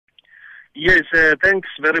Yes, thanks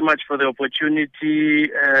very much for the opportunity,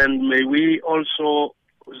 and may we also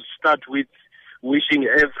start with wishing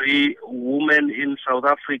every woman in South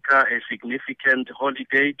Africa a significant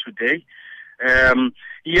holiday today.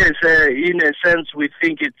 Yes, in a sense, we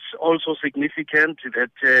think it's also significant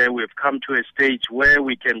that we've come to a stage where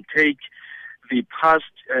we can take the past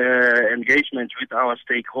engagement with our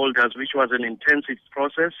stakeholders, which was an intensive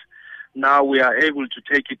process. Now we are able to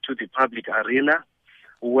take it to the public arena,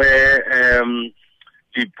 where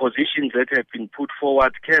the positions that have been put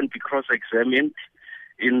forward can be cross-examined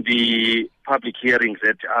in the public hearings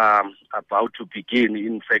that are about to begin,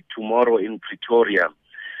 in fact, tomorrow in Pretoria.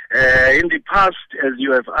 In the past, as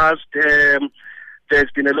you have asked,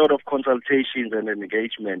 there's been a lot of consultations and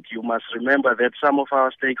engagement. You must remember that some of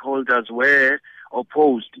our stakeholders were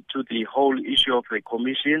opposed to the whole issue of the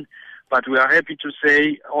commission, but we are happy to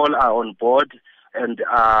say all are on board and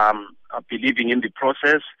are believing in the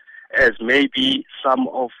process as maybe some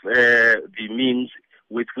of the means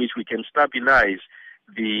with which we can stabilize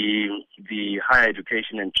the higher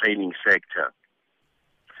education and training sector.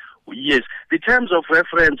 Yes, the terms of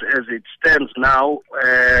reference as it stands now,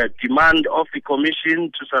 demand of the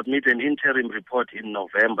Commission to submit an interim report in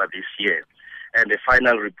November this year and a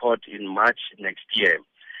final report in March next year.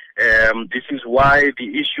 This is why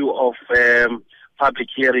the issue of public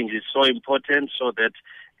hearings is so important, so that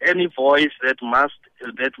any voice that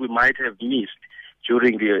we might have missed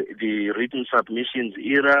during the written submissions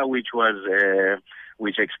era,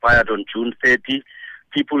 which expired on June 30,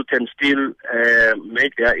 people can still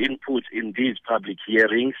make their inputs in these public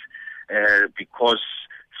hearings, because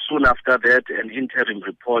soon after that an interim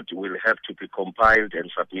report will have to be compiled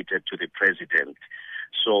and submitted to the President.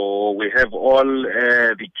 So we have all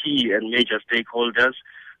the key and major stakeholders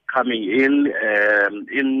coming in.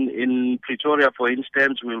 In Pretoria, for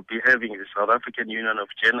instance, we'll be having the South African Union of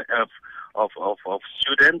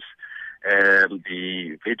Students,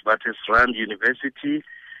 the Witwatersrand University,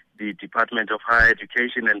 the Department of Higher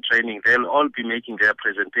Education and Training. They'll all be making their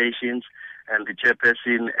presentations, and the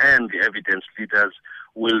chairperson and the evidence leaders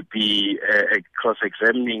will be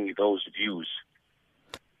cross-examining those views.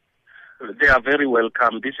 They are very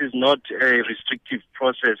welcome. This is not a restrictive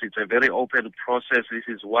process. It's a very open process. This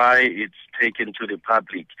is why it's taken to the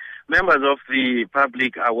public. Members of the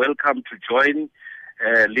public are welcome to join,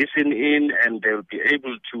 listen in, and they'll be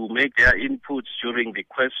able to make their inputs during the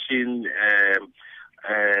question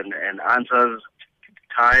and answers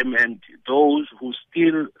time. And those who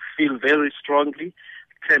still feel very strongly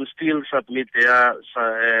can still submit their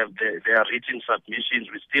written submissions.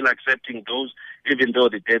 We're still accepting those, even though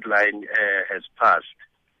the deadline has passed.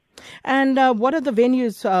 And what are the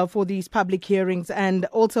venues for these public hearings, and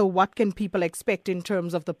also what can people expect in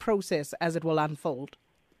terms of the process as it will unfold?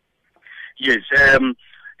 Yes,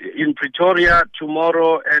 in Pretoria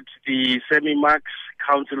tomorrow at the Semi-Max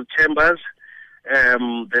Council Chambers,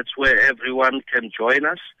 that's where everyone can join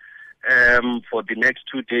us. For the next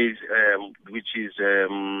 2 days, which is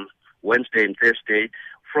Wednesday and Thursday.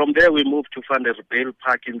 From there, we move to Van der Bijl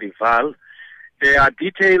Park in the Vaal. There are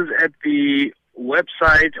details at the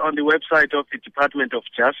website, on the website of the Department of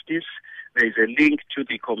Justice. There is a link to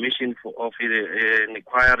the Commission of an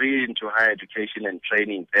Inquiry into Higher Education and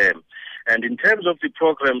Training there. And in terms of the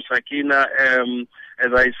program, Sakina,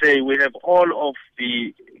 as I say, we have all of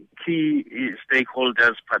the key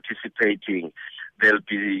stakeholders participating. There'll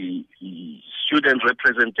be student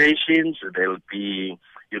representations, there'll be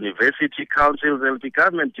university councils, there'll be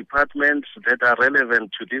government departments that are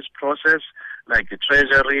relevant to this process, like the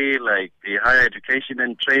Treasury, like the Higher Education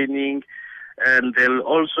and Training, and there'll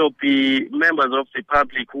also be members of the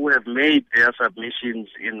public who have made their submissions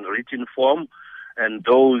in written form, and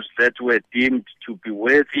those that were deemed to be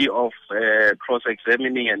worthy of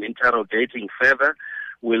cross-examining and interrogating further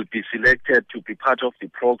will be selected to be part of the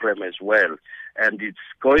program as well. And it's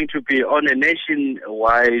going to be on a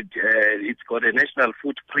nationwide, it's got a national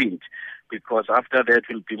footprint, because after that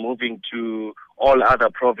we'll be moving to all other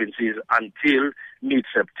provinces until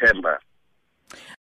mid-September.